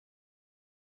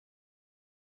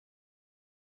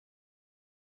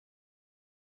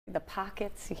The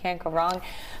pockets, you can't go wrong.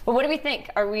 But what do we think?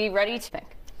 Are we ready to think?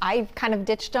 I've kind of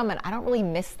ditched them, and I don't really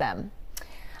miss them.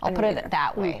 I'll put it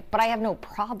that way. But I have no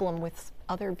problem with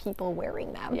other people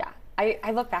wearing them. Yeah.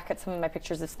 I look back at some of my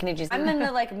pictures of skinny jeans. I'm in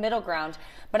the middle ground,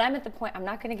 but I'm at the point I'm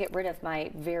not going to get rid of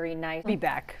my very nice. Be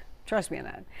back. Trust me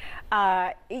on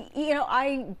that. You know,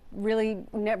 I really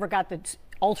never got the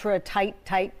ultra tight.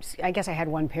 I guess I had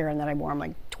one pair and then I wore them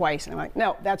like twice, and I'm like,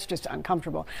 no, that's just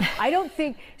uncomfortable. I don't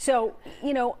think so.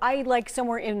 You know, I like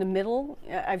somewhere in the middle.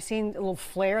 I've seen a little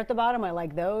flare at the bottom. I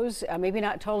like those. Maybe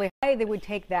not totally high. They would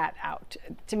take that out.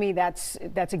 To me, that's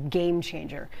a game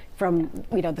changer from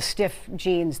the stiff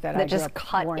jeans that I just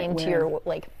cut into your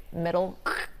middle.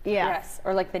 Yeah. Yes,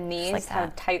 or like the knees, like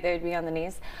how tight they would be on the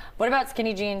knees. What about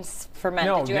skinny jeans for men?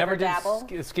 No, did you never ever dabble?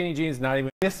 Skinny jeans, not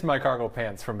even. Miss my cargo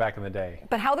pants from back in the day.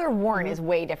 But how they're worn is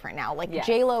way different now. Like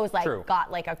J-Lo is True.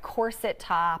 got like a corset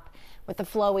top with the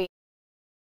flowy.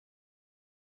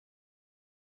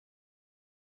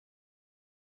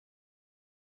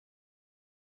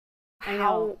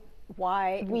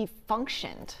 Why we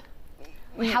functioned.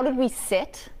 How did we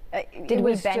sit? Did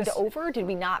we bend over? Did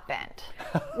we not bend?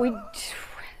 We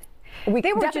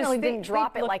They were definitely just, didn't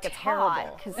drop it like it's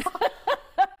hot.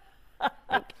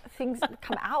 Like, things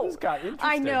come out. This got interesting.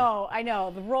 I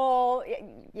know. The roll,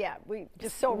 yeah, we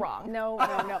just so wrong. No.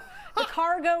 The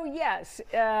cargo, yes,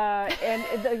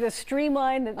 and the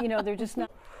streamline. They're just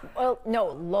not. Well, no,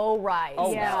 low rise.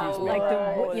 Oh, Yeah, excuse me. like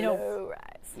low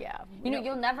rise. Yeah.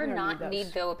 You'll never not need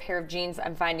though a pair of jeans.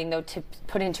 I'm finding though to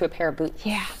put into a pair of boots.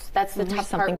 Yeah, that's the tough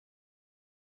part.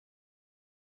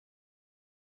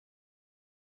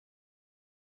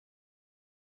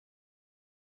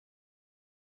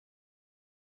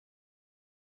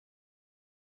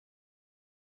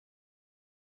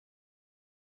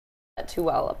 Too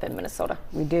well up in Minnesota.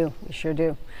 We do. We sure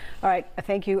do. All right.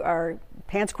 Thank you, our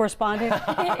pants correspondent,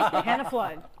 Hannah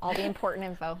Flood. All the important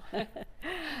info.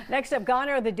 Next up, gone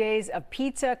are the days of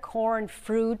pizza, corn,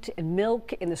 fruit, and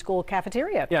milk in the school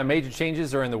cafeteria. Yeah, major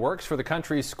changes are in the works for the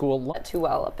country's school. Too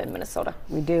well up in Minnesota.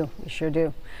 We do. We sure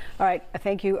do. All right.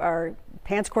 Thank you, our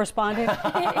pants correspondent,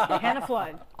 Hannah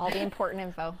Flood. All the important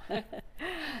info.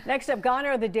 Next up, gone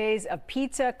are the days of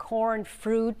pizza, corn,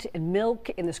 fruit, and milk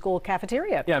in the school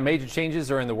cafeteria. Yeah, major changes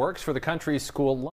are in the works for the country's school.